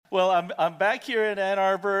Well, I'm back here in Ann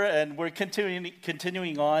Arbor, and we're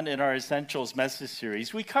continuing on in our Essentials message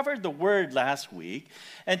series. We covered the Word last week,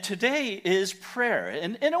 and today is prayer.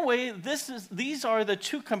 And in a way, these are the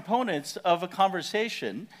two components of a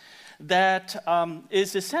conversation that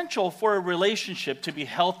is essential for a relationship to be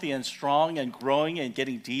healthy and strong and growing and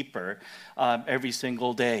getting deeper every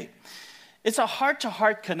single day. It's a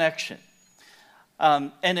heart-to-heart connection.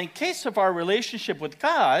 And in case of our relationship with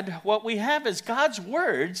God, what we have is God's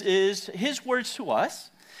words is His words to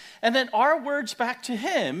us, and then our words back to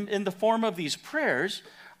Him in the form of these prayers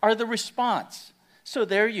are the response. So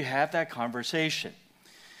there you have that conversation.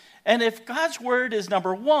 And if God's word is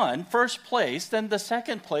number one, first place, then the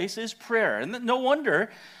second place is prayer. And no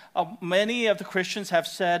wonder many of the Christians have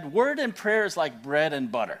said word and prayer is like bread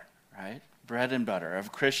and butter, right? Bread and butter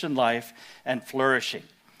of Christian life and flourishing.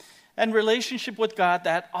 And relationship with God,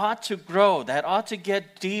 that ought to grow, that ought to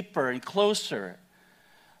get deeper and closer,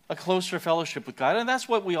 a closer fellowship with God. And that's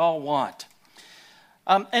what we all want.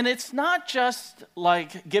 And it's not just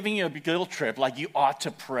like giving you a guilt trip, like you ought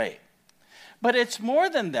to pray. But it's more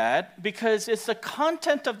than that, because it's the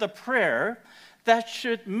content of the prayer that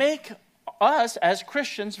should make us as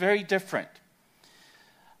Christians very different.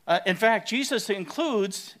 In fact, Jesus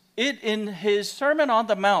includes it in his Sermon on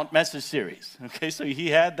the Mount message series. Okay, so he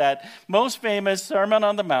had that most famous Sermon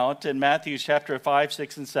on the Mount in Matthew chapter 5,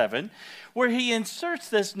 6, and 7, where he inserts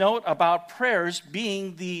this note about prayers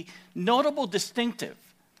being the notable distinctive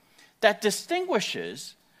that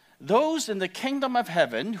distinguishes those in the kingdom of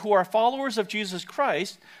heaven who are followers of Jesus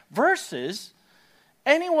Christ versus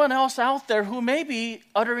anyone else out there who may be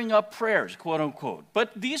uttering up prayers, quote unquote.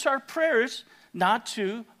 But these are prayers not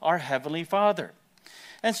to our Heavenly Father.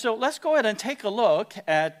 And so let's go ahead and take a look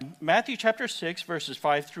at Matthew chapter 6, verses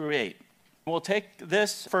 5 through 8. We'll take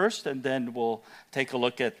this first, and then we'll take a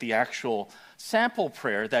look at the actual sample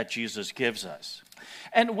prayer that Jesus gives us.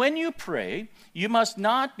 And when you pray, you must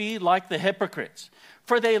not be like the hypocrites,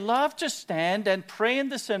 for they love to stand and pray in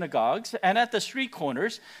the synagogues and at the street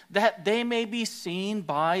corners, that they may be seen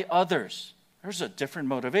by others. There's a different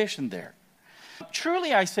motivation there.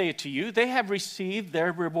 Truly I say to you, they have received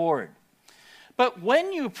their reward. But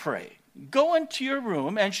when you pray, go into your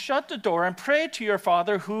room and shut the door and pray to your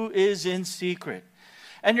Father who is in secret.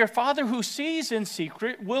 And your Father who sees in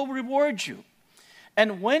secret will reward you.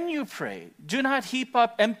 And when you pray, do not heap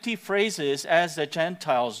up empty phrases as the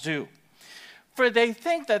Gentiles do, for they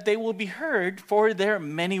think that they will be heard for their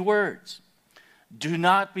many words. Do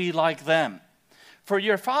not be like them, for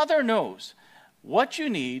your Father knows what you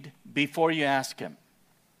need before you ask Him.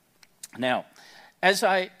 Now, as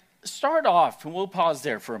I start off, and we'll pause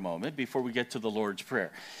there for a moment before we get to the Lord's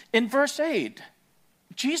Prayer. In verse 8,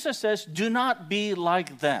 Jesus says, do not be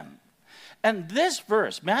like them. And this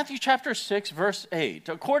verse, Matthew chapter 6, verse 8,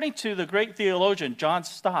 according to the great theologian John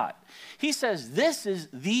Stott, he says this is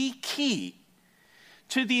the key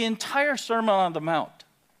to the entire Sermon on the Mount.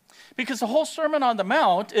 Because the whole Sermon on the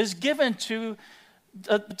Mount is given to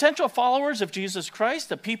potential followers of Jesus Christ,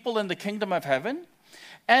 the people in the kingdom of heaven,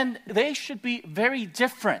 and they should be very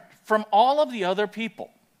different from all of the other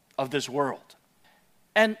people of this world.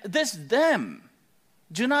 And this them,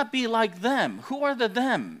 do not be like them. Who are the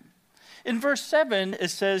them? In verse 7,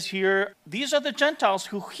 it says here, these are the Gentiles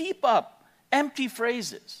who heap up empty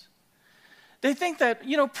phrases. They think that,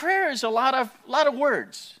 prayer is a lot of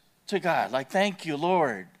words to God, like thank you,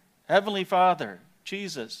 Lord, Heavenly Father,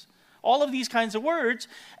 Jesus. All of these kinds of words,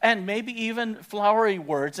 and maybe even flowery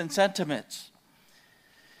words and sentiments.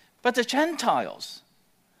 But the Gentiles,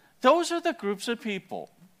 those are the groups of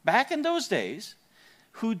people back in those days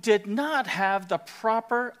who did not have the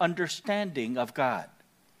proper understanding of God.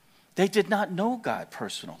 They did not know God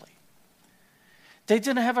personally. They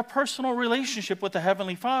didn't have a personal relationship with the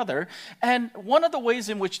Heavenly Father. And one of the ways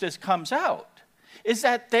in which this comes out is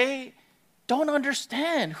that they don't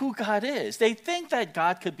understand who God is. They think that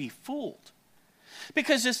God could be fooled.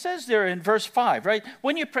 Because it says there in verse 5, right?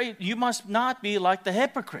 When you pray, you must not be like the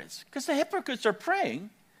hypocrites. Because the hypocrites are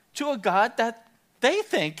praying to a God that they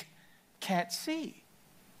think can't see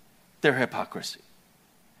their hypocrisy.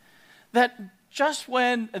 That just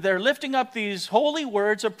when they're lifting up these holy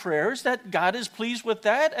words of prayers, that God is pleased with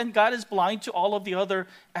that, and God is blind to all of the other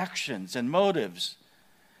actions and motives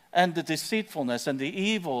and the deceitfulness and the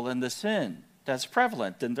evil and the sin that's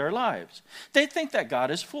prevalent in their lives. They think that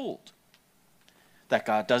God is fooled, that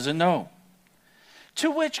God doesn't know.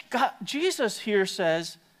 To which Jesus here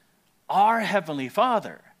says, our Heavenly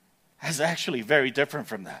Father is actually very different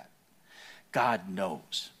from that. God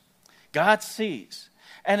knows. God sees.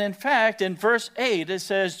 And in fact, in verse 8, it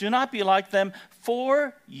says, do not be like them,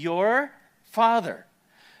 for your Father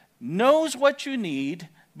knows what you need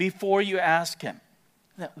before you ask him.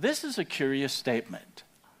 Now, this is a curious statement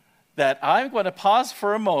that I'm going to pause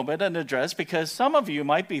for a moment and address, because some of you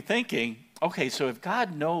might be thinking, okay, so if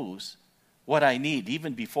God knows what I need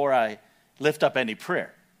even before I lift up any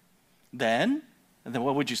prayer, then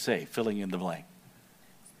what would you say, filling in the blank?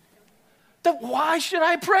 Then why should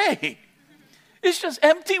I pray? It's just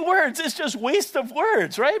empty words. It's just waste of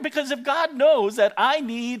words, right? Because if God knows that I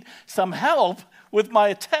need some help with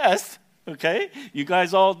my test, okay? You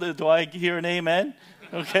guys all, do I hear an amen?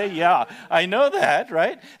 Okay, yeah, I know that,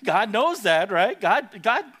 right? God knows that, right?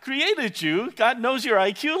 God created you. God knows your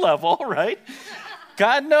IQ level, right?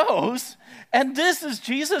 God knows. And this is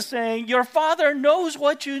Jesus saying, your Father knows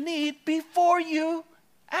what you need before you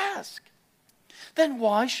ask. Then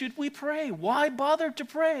why should we pray? Why bother to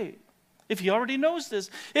pray if he already knows this?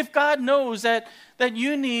 If God knows that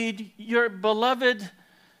you need your beloved,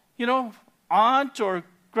 aunt or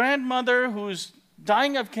grandmother who's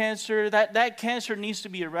dying of cancer, that cancer needs to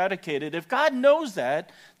be eradicated. If God knows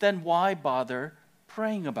that, then why bother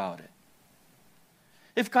praying about it?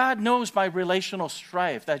 If God knows my relational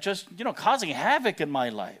strife that just, causing havoc in my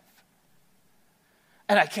life,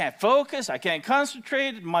 and I can't focus, I can't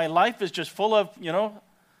concentrate, my life is just full of,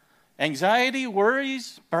 anxiety,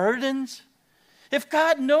 worries, burdens. If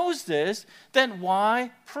God knows this, then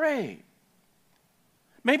why pray?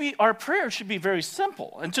 Maybe our prayer should be very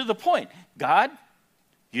simple and to the point. God,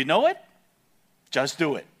 you know it? Just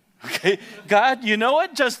do it. Okay? God, you know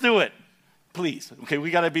it? Just do it. Please. Okay,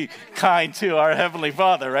 we got to be kind to our Heavenly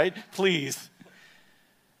Father, right? Please.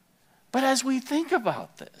 But as we think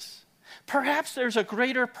about this, perhaps there's a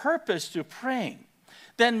greater purpose to praying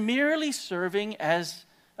than merely serving as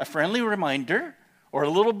a friendly reminder or a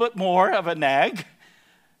little bit more of a nag,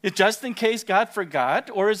 just in case God forgot,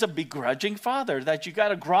 or as a begrudging father that you got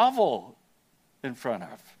to grovel in front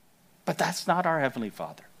of. But that's not our Heavenly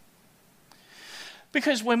Father.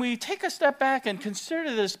 Because when we take a step back and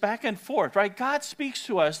consider this back and forth, right, God speaks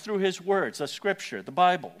to us through his words, the scripture, the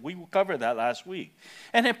Bible. We covered that last week.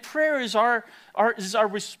 And if prayer is our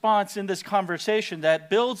response in this conversation that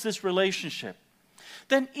builds this relationship,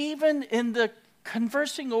 then even in the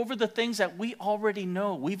conversing over the things that we already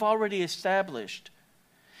know, we've already established,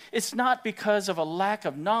 it's not because of a lack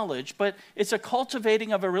of knowledge, but it's a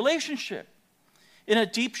cultivating of a relationship in a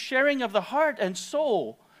deep sharing of the heart and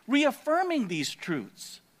soul, reaffirming these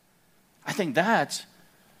truths. I think that's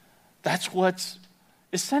what's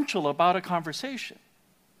essential about a conversation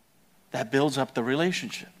that builds up the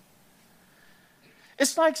relationship.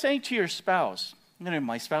 It's like saying to your spouse,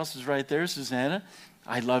 my spouse is right there, Susanna,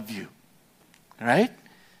 I love you, right?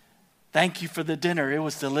 Thank you for the dinner, it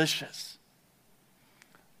was delicious.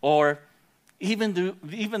 Or,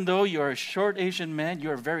 even though you're a short Asian man,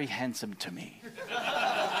 you're very handsome to me.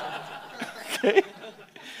 Okay?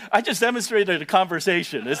 I just demonstrated a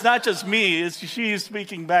conversation. It's not just me, it's she's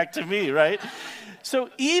speaking back to me, right? So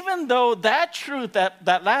even though that truth,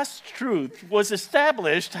 that last truth was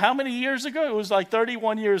established how many years ago? It was like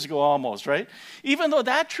 31 years ago almost, right? Even though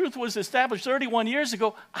that truth was established 31 years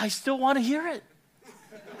ago, I still want to hear it.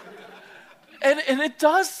 And it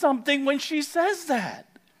does something when she says that.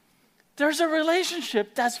 There's a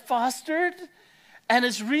relationship that's fostered and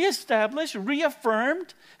is reestablished,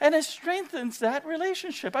 reaffirmed, and it strengthens that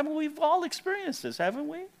relationship. I mean, we've all experienced this, haven't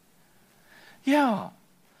we? Yeah.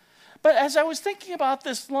 But as I was thinking about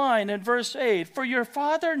this line in verse 8, for your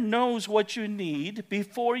Father knows what you need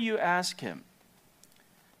before you ask him.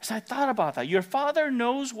 As I thought about that, your Father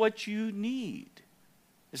knows what you need.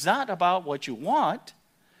 It's not about what you want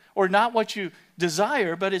or not what you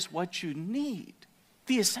desire, but it's what you need,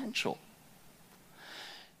 the essential.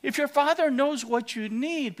 If your Father knows what you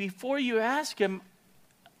need before you ask him,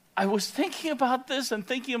 I was thinking about this,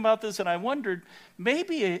 and I wondered,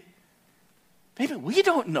 maybe we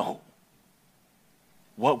don't know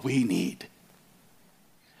what we need.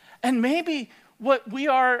 And maybe what we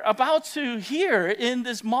are about to hear in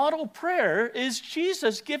this model prayer is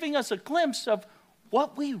Jesus giving us a glimpse of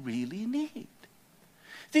what we really need.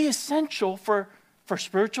 The essential for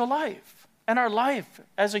spiritual life and our life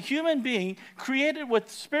as a human being created with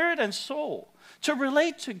spirit and soul to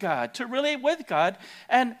relate to God, to relate with God,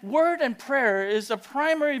 and word and prayer is the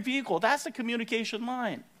primary vehicle. That's the communication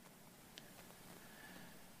line.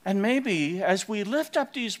 And maybe as we lift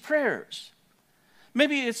up these prayers,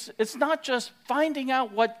 maybe it's not just finding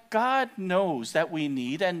out what God knows that we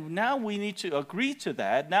need, and now we need to agree to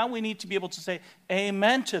that. Now we need to be able to say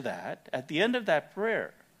amen to that at the end of that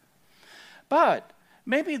prayer. But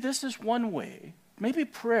maybe this is one way, maybe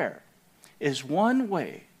prayer is one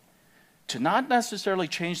way to not necessarily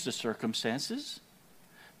change the circumstances,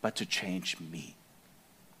 but to change me,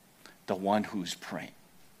 the one who's praying.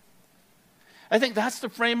 I think that's the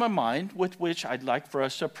frame of mind with which I'd like for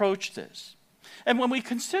us to approach this. And when we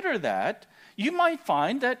consider that, you might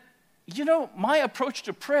find that, my approach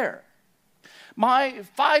to prayer, my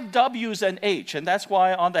 5 W's and H, and that's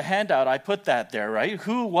why on the handout I put that there, right?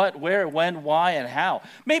 Who, what, where, when, why, and how.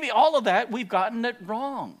 Maybe all of that we've gotten it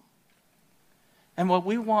wrong. And what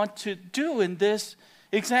we want to do in this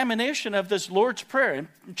examination of this Lord's Prayer, and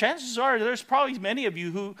chances are there's probably many of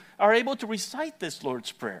you who are able to recite this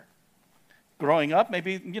Lord's Prayer. Growing up,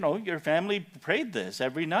 maybe, your family prayed this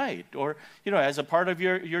every night or, as a part of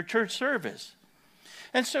your church service.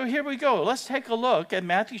 And so here we go. Let's take a look at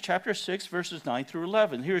Matthew chapter 6, verses 9 through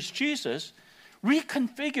 11. Here's Jesus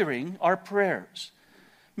reconfiguring our prayers,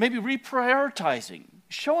 maybe reprioritizing,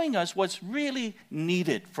 showing us what's really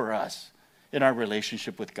needed for us in our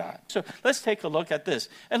relationship with God. So let's take a look at this.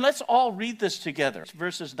 And let's all read this together.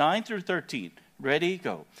 Verses 9 through 13. Ready,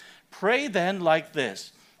 go. Pray then like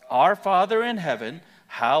this. Our Father in heaven,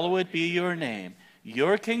 hallowed be your name.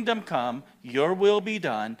 Your kingdom come, your will be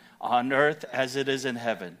done, on earth as it is in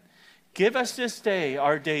heaven. Give us this day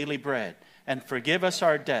our daily bread, and forgive us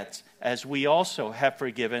our debts, as we also have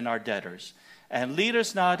forgiven our debtors. And lead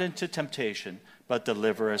us not into temptation, but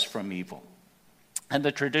deliver us from evil. And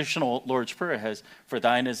the traditional Lord's Prayer has, for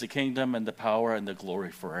thine is the kingdom and the power and the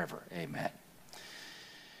glory forever. Amen.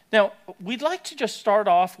 Now, we'd like to just start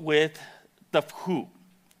off with the who.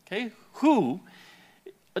 Okay, who?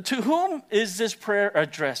 To whom is this prayer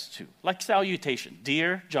addressed to? Like salutation,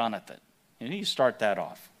 dear Jonathan. And you start that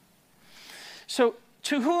off. So,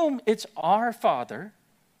 to whom? It's our Father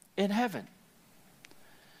in heaven.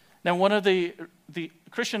 Now, one of the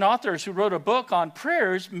Christian authors who wrote a book on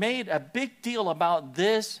prayers made a big deal about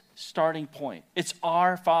this starting point. It's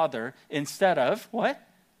our Father instead of what?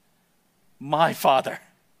 My Father.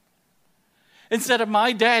 Instead of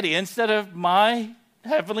my daddy, instead of my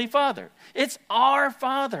Heavenly Father. It's our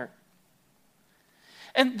Father.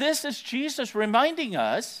 And this is Jesus reminding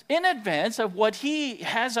us in advance of what he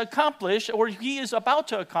has accomplished or he is about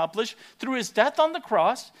to accomplish through his death on the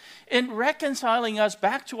cross in reconciling us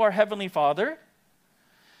back to our Heavenly Father,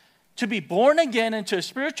 to be born again into a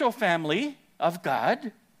spiritual family of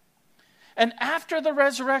God. And after the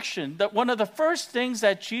resurrection, that one of the first things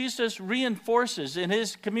that Jesus reinforces in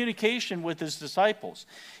his communication with his disciples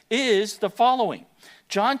is the following.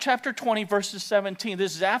 John chapter 20, verses 17.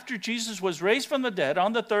 This is after Jesus was raised from the dead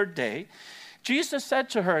on the third day. Jesus said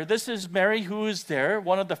to her, this is Mary who is there,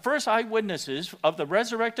 one of the first eyewitnesses of the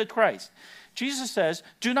resurrected Christ. Jesus says,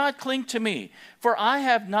 do not cling to me, for I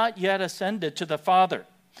have not yet ascended to the Father.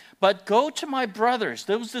 But go to my brothers,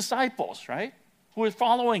 those disciples, right, who are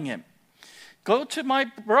following him. Go to my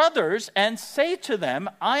brothers and say to them,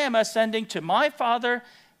 I am ascending to my Father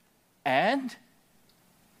and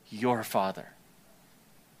your Father.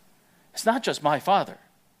 It's not just my Father.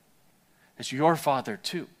 It's your Father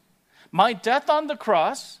too. My death on the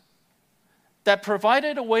cross that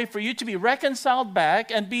provided a way for you to be reconciled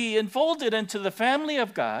back and be enfolded into the family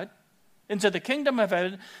of God, into the kingdom of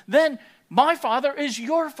heaven, then my Father is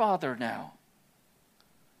your Father now.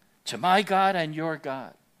 To my God and your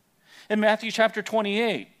God. In Matthew chapter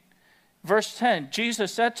 28, verse 10,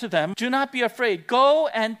 Jesus said to them, do not be afraid. Go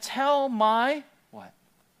and tell my, what?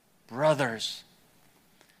 Brothers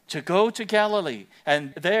to go to Galilee,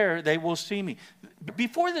 and there they will see me.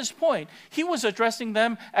 Before this point, he was addressing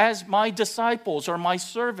them as my disciples or my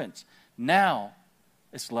servants. Now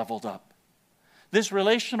it's leveled up. This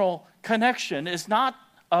relational connection is not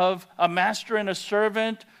of a master and a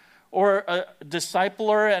servant or a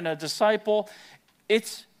discipler and a disciple.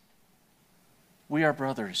 It's we are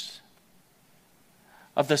brothers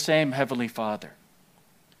of the same Heavenly Father.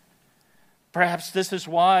 Perhaps this is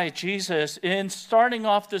why Jesus, in starting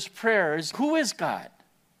off this prayer, is who is God?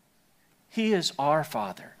 He is our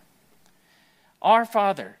Father. Our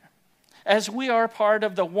Father, as we are part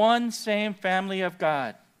of the one same family of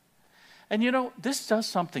God. And this does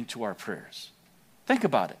something to our prayers. Think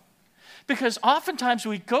about it. Because oftentimes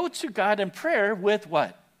we go to God in prayer with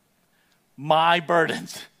what? My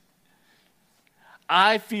burdens.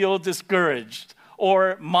 I feel discouraged.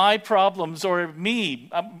 Or my problems, or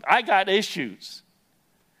me, I got issues.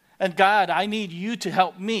 And God, I need you to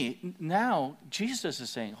help me. Now, Jesus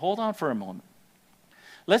is saying, hold on for a moment.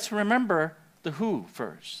 Let's remember the who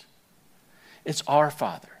first. It's our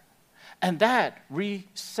Father. And that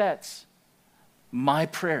resets my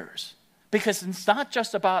prayers. Because it's not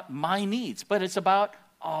just about my needs, but it's about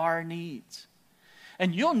our needs.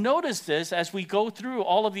 And you'll notice this as we go through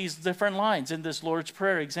all of these different lines in this Lord's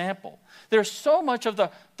Prayer example. There's so much of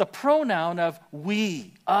the pronoun of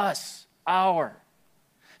we, us, our,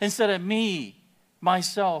 instead of me,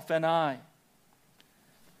 myself, and I.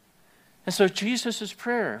 And so Jesus'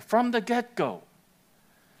 prayer from the get-go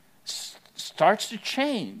starts to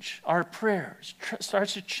change our prayers,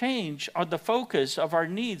 starts to change the focus of our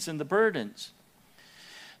needs and the burdens.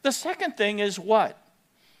 The second thing is what?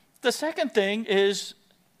 The second thing is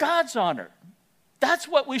God's honor. That's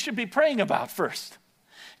what we should be praying about first.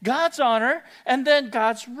 God's honor, and then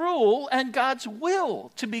God's rule and God's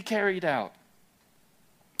will to be carried out.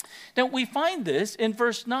 Now, we find this in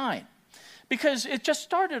verse 9, because it just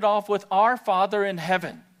started off with our Father in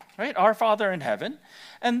heaven, right? Our Father in heaven.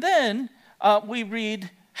 And then we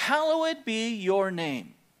read, hallowed be your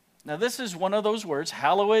name. Now, this is one of those words,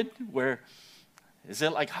 hallowed, where is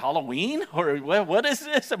it like Halloween? Or what is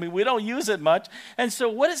this? I mean, we don't use it much. And so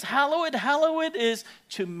what is hallowed? Hallowed is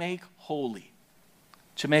to make holy.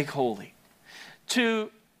 To make holy.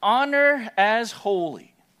 To honor as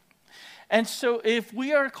holy. And so if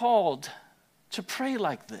we are called to pray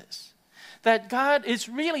like this, that God is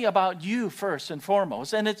really about you first and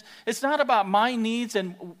foremost. And it's not about my needs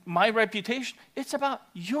and my reputation. It's about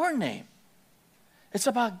your name. It's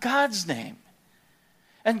about God's name.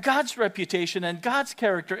 And God's reputation and God's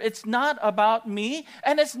character. It's not about me,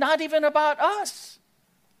 and it's not even about us.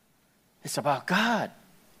 It's about God,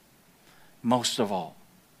 most of all.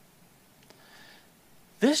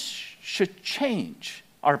 This should change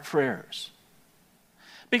our prayers,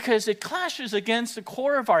 because it clashes against the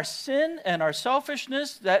core of our sin and our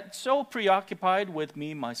selfishness that's so preoccupied with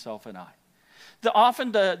me, myself, and I.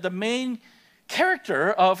 Often the main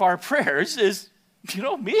character of our prayers is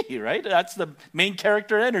me, right? That's the main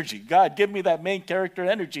character energy. God, give me that main character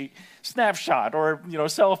energy snapshot or,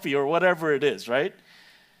 selfie or whatever it is, right?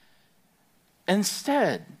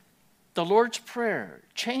 Instead, the Lord's Prayer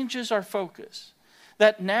changes our focus.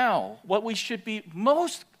 That now, what we should be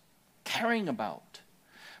most caring about,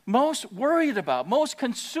 most worried about, most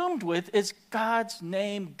consumed with is God's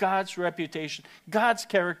name, God's reputation, God's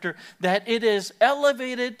character, that it is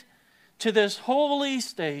elevated to this holy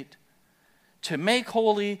state to make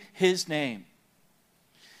holy his name.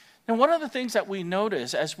 And one of the things that we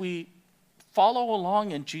notice as we follow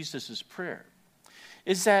along in Jesus' prayer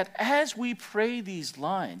is that as we pray these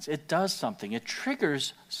lines, it does something. It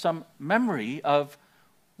triggers some memory of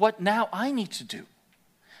what now I need to do,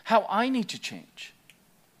 how I need to change.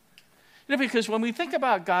 Because when we think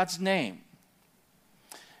about God's name,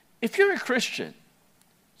 if you're a Christian,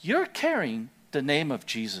 you're carrying the name of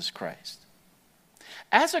Jesus Christ.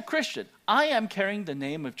 As a Christian, I am carrying the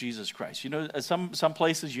name of Jesus Christ. Some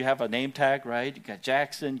places you have a name tag, right? You got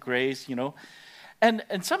Jackson, Grace, And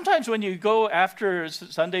sometimes when you go after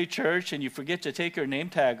Sunday church and you forget to take your name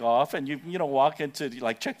tag off and you walk into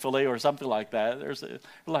like Chick-fil-A or something like that, there's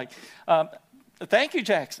thank you,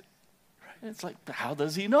 Jackson. It's like, how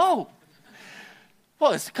does he know?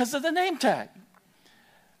 Well, it's because of the name tag.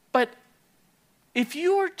 But if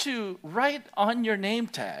you were to write on your name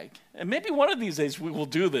tag, and maybe one of these days we will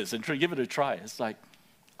do this and give it a try. It's like,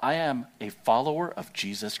 I am a follower of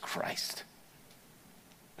Jesus Christ.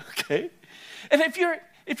 Okay? And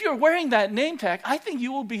if you're wearing that name tag, I think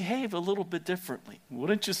you will behave a little bit differently.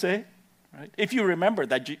 Wouldn't you say? Right? If you remember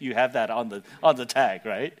that you have that on the tag,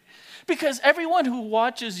 right? Because everyone who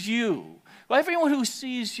watches you, everyone who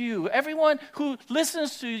sees you, everyone who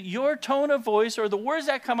listens to your tone of voice or the words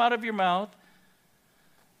that come out of your mouth,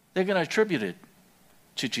 they're going to attribute it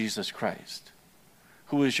to Jesus Christ,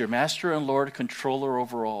 who is your master and Lord, controller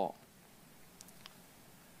over all.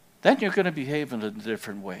 Then you're going to behave in a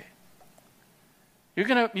different way. You're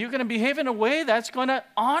going to behave in a way that's going to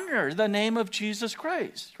honor the name of Jesus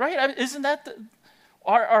Christ, right? Isn't that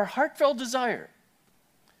our heartfelt desire?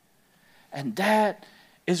 And that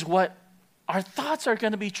is what our thoughts are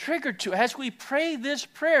going to be triggered to as we pray this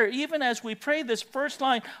prayer, even as we pray this first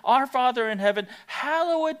line, Our Father in heaven,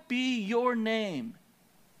 hallowed be your name.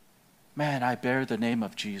 Man, I bear the name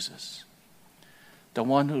of Jesus, the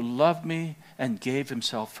one who loved me and gave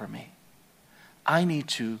himself for me. I need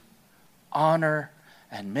to honor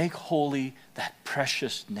and make holy that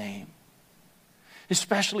precious name,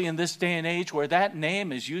 especially in this day and age where that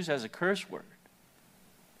name is used as a curse word,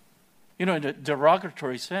 in a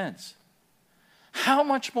derogatory sense. How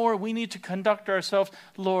much more we need to conduct ourselves,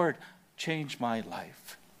 Lord, change my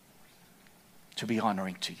life to be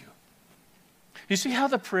honoring to you. You see how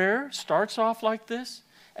the prayer starts off like this?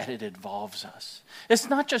 And it involves us. It's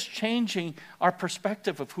not just changing our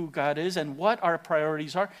perspective of who God is and what our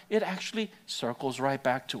priorities are. It actually circles right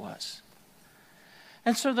back to us.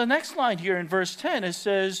 And so the next line here in verse 10, it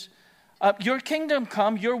says, your kingdom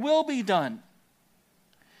come, your will be done.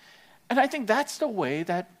 And I think that's the way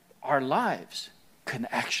that our lives can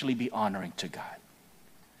actually be honoring to God.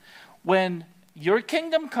 When your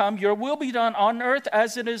kingdom come, your will be done on earth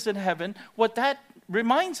as it is in heaven, what that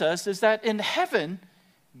reminds us is that in heaven,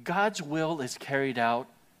 God's will is carried out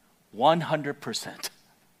 100%.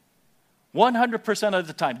 100% of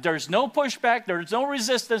the time. There's no pushback, there's no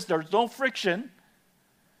resistance, there's no friction,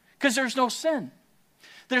 because there's no sin.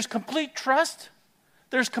 There's complete trust,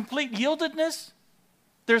 there's complete yieldedness,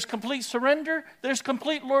 there's complete surrender, there's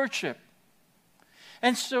complete lordship.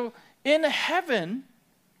 And so in heaven,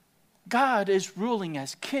 God is ruling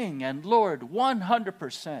as King and Lord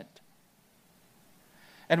 100%.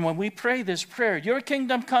 And when we pray this prayer, your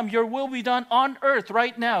kingdom come, your will be done on earth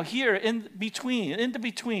right now, here in the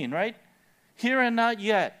between, right? Here and not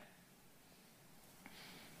yet.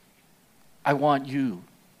 I want you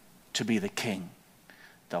to be the king,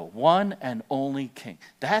 the one and only king.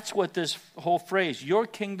 That's what this whole phrase, your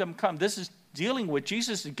kingdom come, this is dealing with.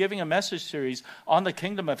 Jesus is giving a message series on the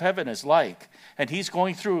kingdom of heaven is like. And he's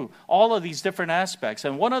going through all of these different aspects.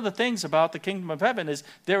 And one of the things about the kingdom of heaven is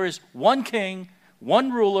there is one king,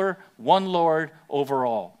 one ruler, one Lord over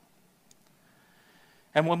all.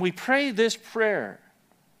 And when we pray this prayer,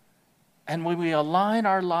 and when we align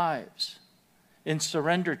our lives in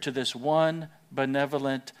surrender to this one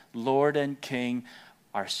benevolent Lord and King,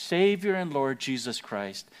 our Savior and Lord Jesus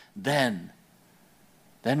Christ, then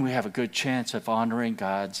we have a good chance of honoring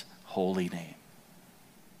God's holy name.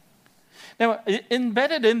 Now,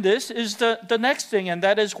 embedded in this is the next thing, and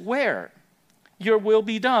that is where your will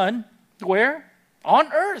be done. Where?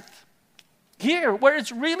 On earth. Here, where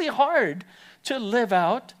it's really hard to live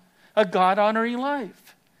out a God-honoring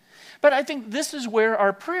life. But I think this is where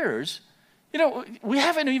our prayers, we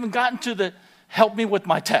haven't even gotten to the help me with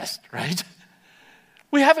my test, right?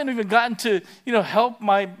 We haven't even gotten to, help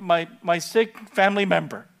my sick family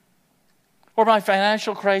member or my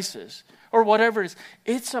financial crisis or whatever it is.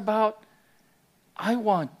 It's about, I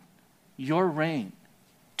want your reign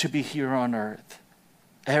to be here on earth,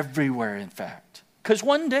 everywhere, in fact. Because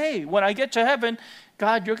one day when I get to heaven,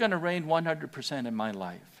 God, you're going to reign 100% in my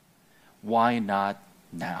life. Why not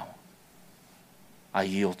now? I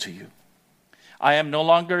yield to you. I am no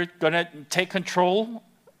longer going to take control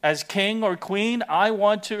as king or queen. I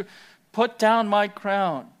want to put down my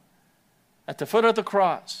crown at the foot of the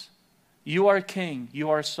cross. You are king. You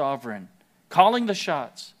are sovereign. Calling the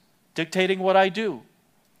shots. Dictating what I do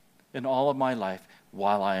in all of my life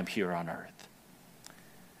while I am here on earth.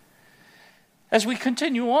 As we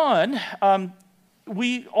continue on,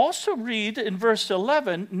 we also read in verse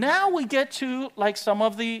 11, now we get to some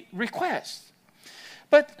of the requests.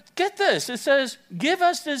 But get this, it says, give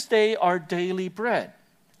us this day our daily bread.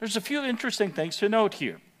 There's a few interesting things to note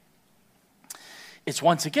here. It's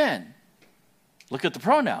once again, look at the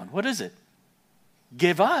pronoun. What is it?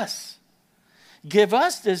 Give us. Give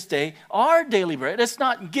us this day our daily bread. It's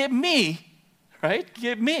not give me, right?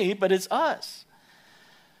 Give me, but it's us.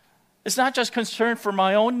 It's not just concern for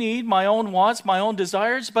my own need, my own wants, my own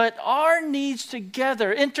desires, but our needs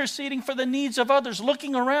together, interceding for the needs of others,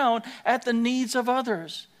 looking around at the needs of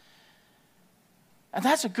others. And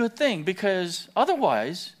that's a good thing, because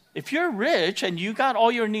otherwise, if you're rich and you got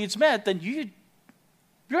all your needs met, then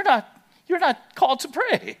you're not called to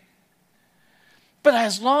pray. But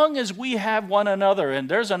as long as we have one another, and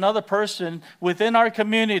there's another person within our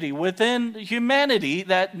community, within humanity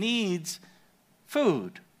that needs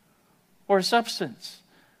food, or substance,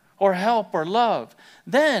 or help, or love,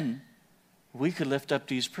 then we could lift up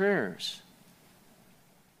these prayers.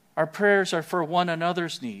 Our prayers are for one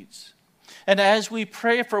another's needs. And as we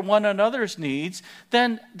pray for one another's needs,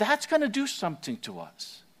 then that's going to do something to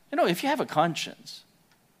us. If you have a conscience,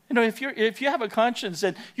 if you have a conscience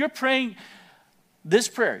and you're praying this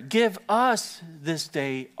prayer, give us this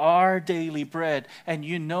day our daily bread, and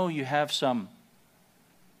you have some,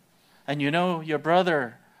 and your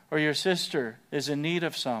brother or your sister is in need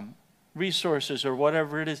of some resources or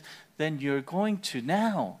whatever it is, then you're going to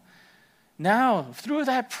now, through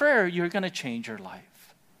that prayer, you're going to change your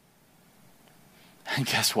life. And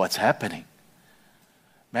guess what's happening?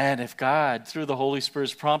 Man, if God, through the Holy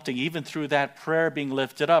Spirit's prompting, even through that prayer being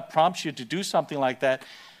lifted up, prompts you to do something like that,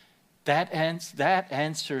 that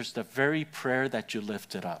answers the very prayer that you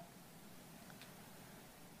lifted up.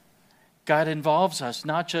 God involves us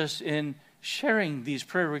not just in sharing these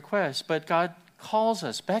prayer requests, but God calls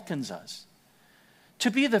us, beckons us to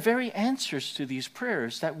be the very answers to these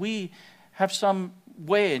prayers that we have some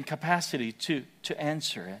way and capacity to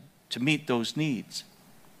answer and to meet those needs.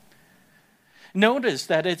 Notice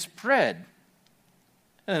that it's bread.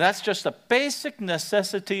 And that's just a basic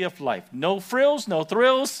necessity of life. No frills, no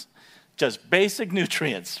thrills, just basic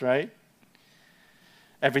nutrients, right?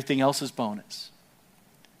 Everything else is bonus.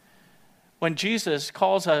 When Jesus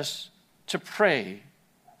calls us to pray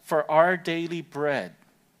for our daily bread,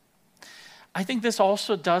 I think this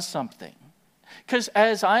also does something. Because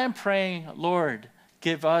as I am praying, Lord,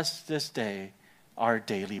 give us this day our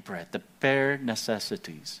daily bread, the bare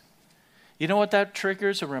necessities. You know what that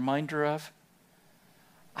triggers a reminder of?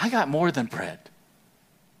 I got more than bread.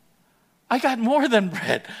 I got more than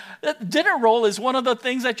bread. That dinner roll is one of the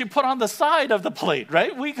things that you put on the side of the plate,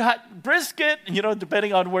 right? We got brisket,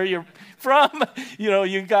 depending on where you're from,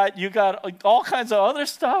 you got all kinds of other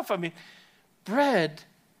stuff. I mean, bread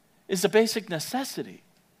is a basic necessity,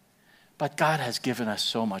 but God has given us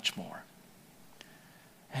so much more.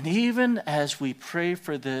 And even as we pray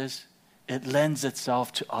for this, it lends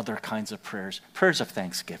itself to other kinds of prayers of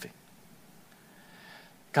thanksgiving.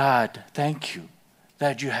 God, thank you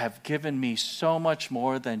that you have given me so much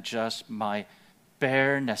more than just my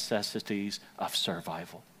bare necessities of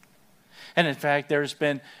survival. And in fact, there's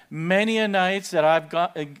been many a nights that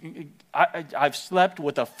I've slept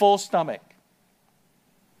with a full stomach.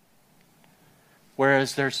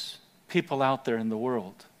 Whereas there's people out there in the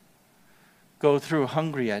world go through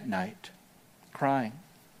hungry at night, crying,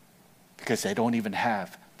 because they don't even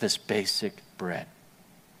have this basic bread.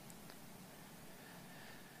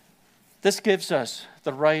 This gives us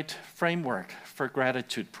the right framework for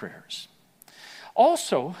gratitude prayers.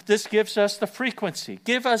 Also, this gives us the frequency.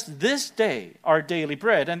 Give us this day our daily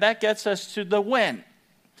bread, and that gets us to the when.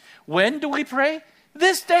 When do we pray?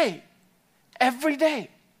 This day, every day,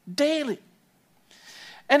 daily.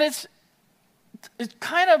 And it's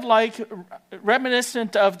kind of like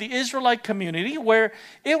reminiscent of the Israelite community where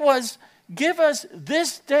it was, give us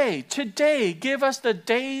this day, today, give us the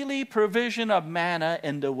daily provision of manna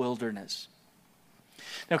in the wilderness.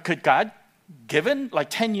 Now, could God given like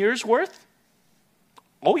 10 years worth?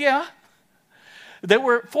 Oh, yeah. There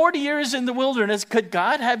were 40 years in the wilderness. Could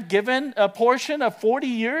God have given a portion of 40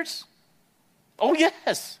 years? Oh,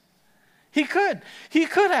 yes. He could. He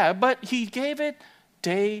could have, but he gave it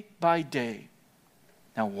day by day.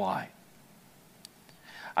 Now, why?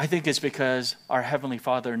 I think it's because our Heavenly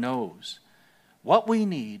Father knows what we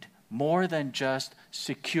need more than just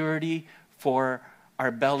security for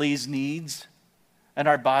our belly's needs and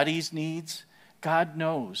our body's needs. God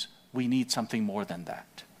knows we need something more than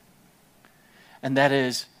that. And that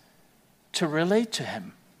is to relate to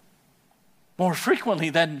Him more frequently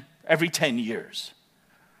than every 10 years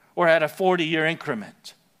or at a 40-year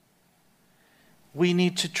increment. We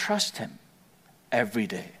need to trust Him every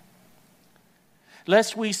day.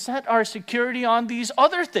 Lest we set our security on these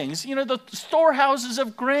other things, the storehouses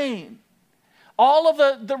of grain, all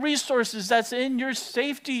of the resources that's in your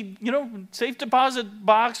safety, safe deposit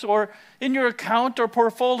box or in your account or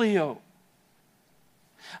portfolio.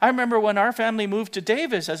 I remember when our family moved to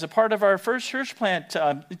Davis as a part of our first church plant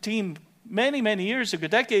team many, many years ago,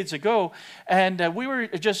 decades ago, and we were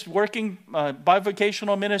just working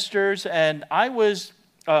bivocational ministers, and I was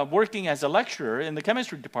working as a lecturer in the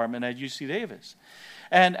chemistry department at UC Davis.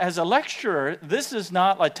 And as a lecturer, this is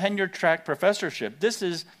not a tenure-track professorship. This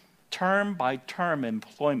is term-by-term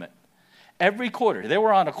employment. Every quarter, they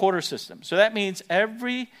were on a quarter system. So that means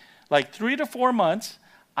every 3 to 4 months,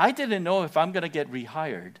 I didn't know if I'm going to get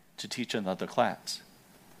rehired to teach another class.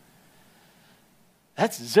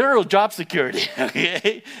 That's zero job security,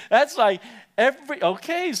 okay? That's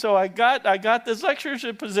so I got this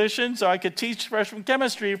lectureship position so I could teach freshman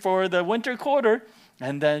chemistry for the winter quarter,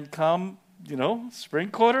 and then come, spring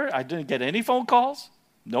quarter, I didn't get any phone calls,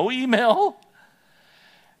 no email,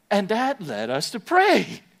 and that led us to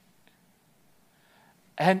pray.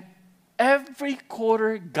 And every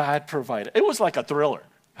quarter, God provided. It was like a thriller.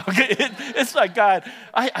 Okay, it's like, God,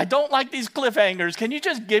 I don't like these cliffhangers. Can you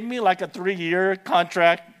just give me like a 3-year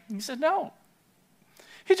contract? He said, no.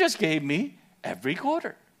 He just gave me every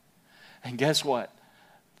quarter. And guess what?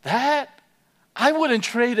 That, I wouldn't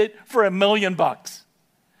trade it for $1 million.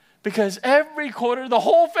 Because every quarter, the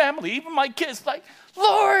whole family, even my kids,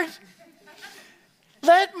 Lord,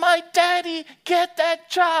 let my daddy get that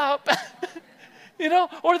job.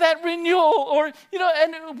 Or that renewal, or,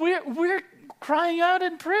 and we're crying out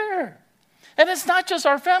in prayer. And it's not just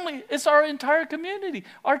our family, it's our entire community,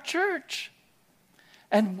 our church.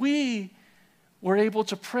 And we were able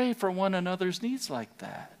to pray for one another's needs like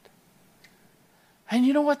that. And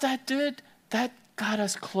you know what that did? That got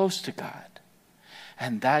us close to God.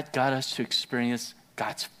 And that got us to experience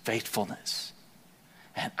God's faithfulness.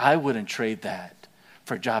 And I wouldn't trade that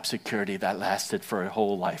for job security that lasted for a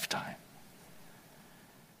whole lifetime.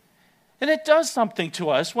 And it does something to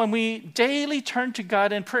us when we daily turn to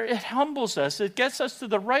God in prayer. It humbles us. It gets us to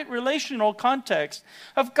the right relational context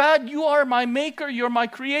of God, you are my maker, you're my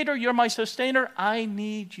creator, you're my sustainer. I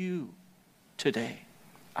need you today.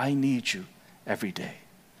 I need you every day.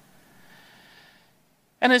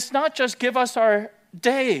 And it's not just give us our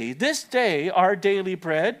day, this day, our daily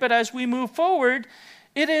bread, but as we move forward,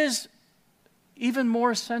 it is even more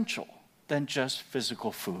essential than just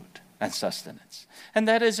physical food and sustenance. And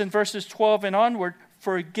that is in verses 12 and onward,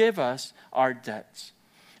 forgive us our debts,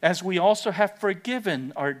 as we also have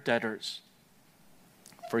forgiven our debtors.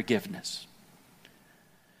 Forgiveness.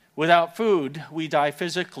 Without food, we die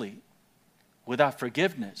physically. Without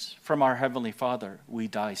forgiveness from our Heavenly Father, we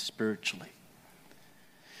die spiritually.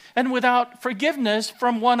 And without forgiveness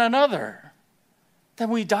from one another, then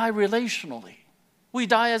we die relationally. We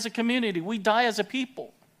die as a community. We die as a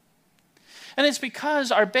people. And it's because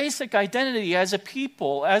our basic identity as a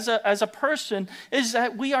people, as a person, is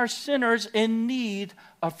that we are sinners in need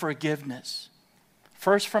of forgiveness.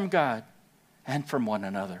 First from God and from one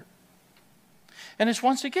another. And it's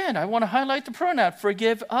once again, I want to highlight the pronoun,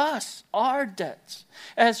 forgive us our debts,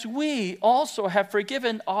 as we also have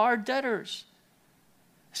forgiven our debtors.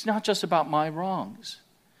 It's not just about my wrongs,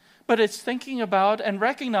 but it's thinking about and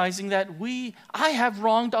recognizing that I have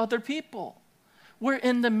wronged other people. We're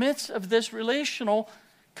in the midst of this relational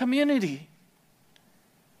community.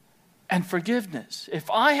 And forgiveness. If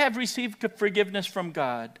I have received forgiveness from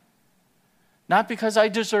God, not because I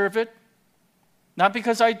deserve it, not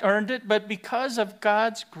because I earned it, but because of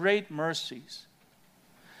God's great mercies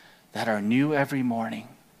that are new every morning.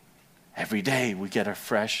 Every day we get a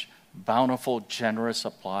fresh, bountiful, generous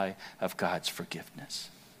supply of God's forgiveness.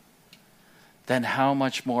 Then how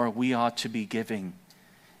much more we ought to be giving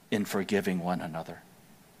in forgiving one another.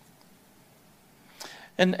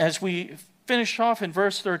 And as we finish off in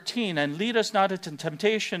verse 13, and lead us not into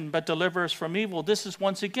temptation, but deliver us from evil, this is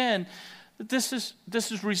once again, this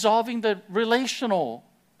is resolving the relational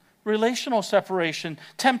separation,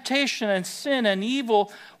 temptation and sin and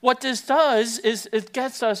evil. What this does is it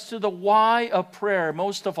gets us to the why of prayer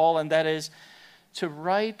most of all, and that is to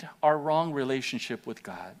right our wrong relationship with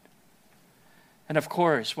God. And of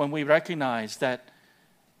course, when we recognize that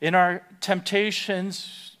in our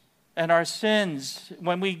temptations and our sins,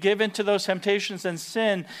 when we give into those temptations and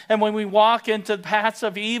sin, and when we walk into paths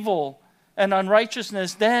of evil and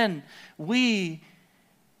unrighteousness, then we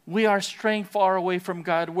are straying far away from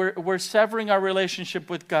God. We're severing our relationship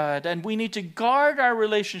with God, and we need to guard our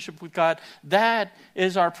relationship with God. That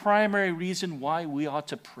is our primary reason why we ought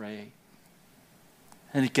to pray.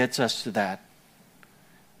 And it gets us to that.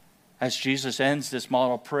 As Jesus ends this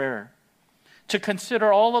model prayer, to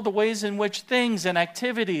consider all of the ways in which things and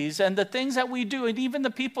activities and the things that we do and even the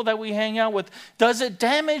people that we hang out with, does it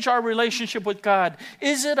damage our relationship with God?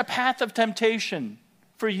 Is it a path of temptation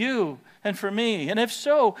for you and for me? And if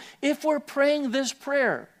so, if we're praying this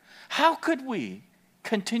prayer, how could we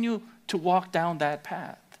continue to walk down that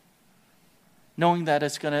path, knowing that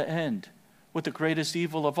it's going to end with the greatest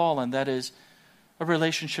evil of all, and that is a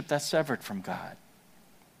relationship that's severed from God?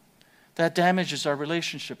 That damages our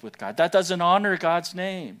relationship with God. That doesn't honor God's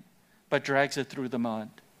name, but drags it through the mud.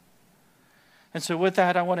 And so with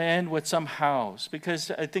that, I want to end with some hows,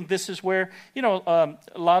 because I think this is where, a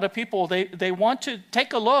lot of people, they want to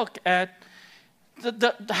take a look at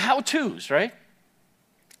the how-tos, right?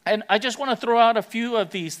 And I just want to throw out a few of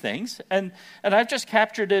these things, and I've just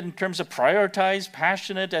captured it in terms of prioritize,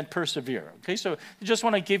 passionate, and persevere. Okay, so I just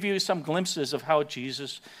want to give you some glimpses of how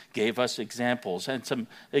Jesus gave us examples, and some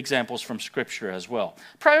examples from Scripture as well.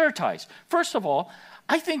 Prioritize. First of all,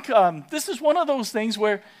 I think this is one of those things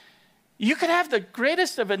where you could have the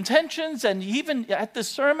greatest of intentions, and even at the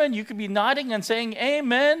sermon, you could be nodding and saying,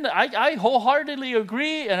 amen, I wholeheartedly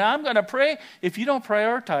agree, and I'm going to pray. If you don't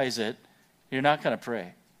prioritize it, you're not going to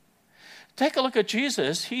pray. Take a look at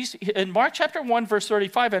Jesus. He's in Mark chapter 1, verse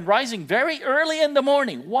 35, and rising very early in the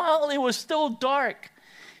morning, while it was still dark,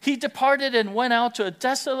 he departed and went out to a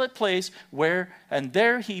desolate place and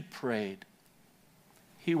there he prayed.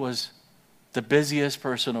 He was the busiest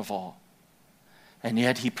person of all, and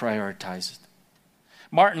yet he prioritized.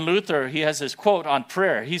 Martin Luther, he has this quote on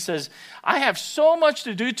prayer. He says, I have so much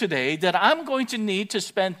to do today that I'm going to need to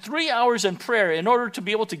spend 3 hours in prayer in order to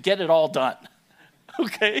be able to get it all done.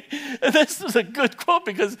 Okay? And this is a good quote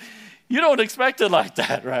because you don't expect it like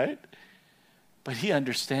that, right? But he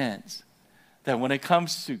understands that when it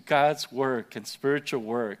comes to God's work and spiritual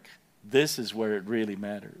work, this is where it really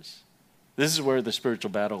matters. This is where the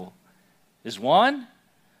spiritual battle is won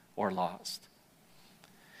or lost.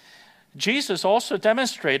 Jesus also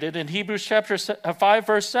demonstrated in Hebrews chapter 5,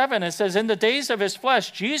 verse 7, it says, in the days of his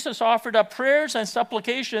flesh, Jesus offered up prayers and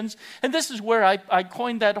supplications. And this is where I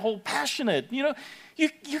coined that whole passionate. You know, you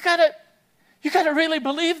gotta really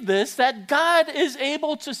believe this, that God is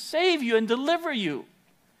able to save you and deliver you.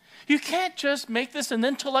 You can't just make this an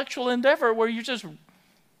intellectual endeavor where you just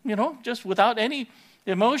without any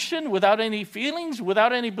emotion, without any feelings,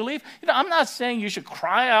 without any belief. I'm not saying you should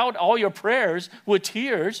cry out all your prayers with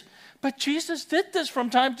tears, but Jesus did this from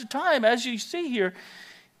time to time. As you see here,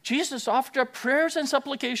 Jesus offered up prayers and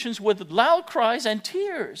supplications with loud cries and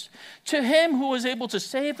tears to him who was able to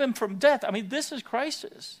save him from death. I mean, this is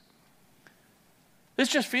crisis. This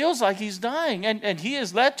just feels like he's dying, and he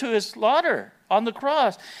is led to his slaughter on the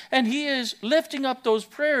cross, and he is lifting up those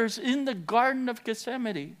prayers in the Garden of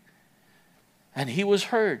Gethsemane. And he was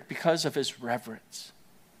heard because of his reverence.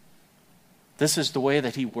 This is the way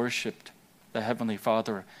that he worshiped the Heavenly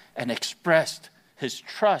Father and expressed his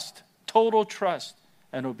trust, total trust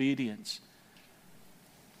and obedience.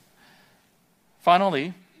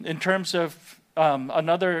 Finally, in terms of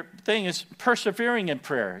another thing is persevering in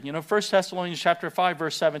prayer. 1 Thessalonians chapter 5,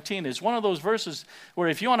 verse 17 is one of those verses where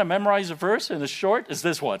if you want to memorize a verse and it's short, it's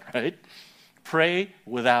this one, right? Pray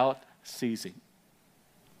without ceasing.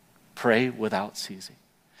 Pray without ceasing.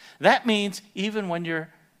 That means even when your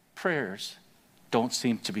prayers don't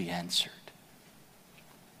seem to be answered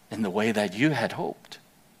in the way that you had hoped.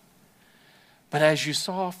 But as you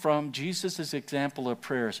saw from Jesus' example of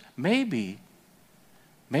prayers, maybe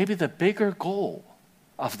the bigger goal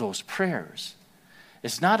of those prayers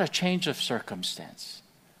is not a change of circumstance,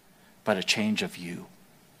 but a change of you.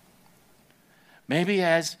 Maybe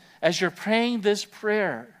as you're praying this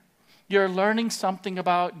prayer, you're learning something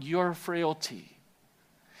about your frailty.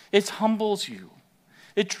 It humbles you.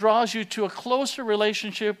 It draws you to a closer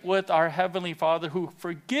relationship with our Heavenly Father who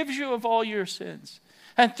forgives you of all your sins.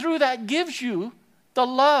 And through that gives you the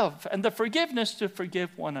love and the forgiveness to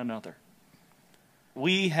forgive one another.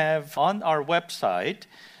 We have on our website,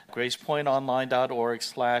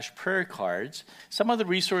 gracepointonline.org/prayer cards, some of the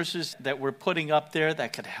resources that we're putting up there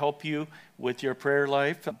that could help you with your prayer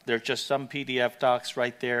life. There's just some PDF docs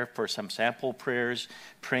right there for some sample prayers,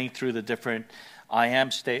 praying through the different I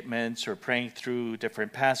am statements or praying through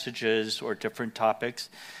different passages or different topics.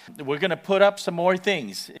 We're going to put up some more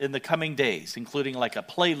things in the coming days, including like a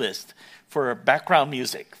playlist for background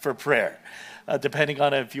music for prayer, depending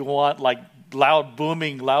on if you want like loud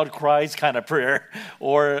booming, loud cries kind of prayer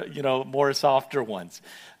or, more softer ones.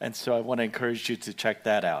 And so I want to encourage you to check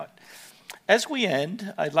that out. As we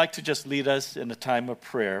end, I'd like to just lead us in a time of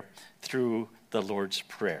prayer through the Lord's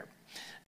Prayer.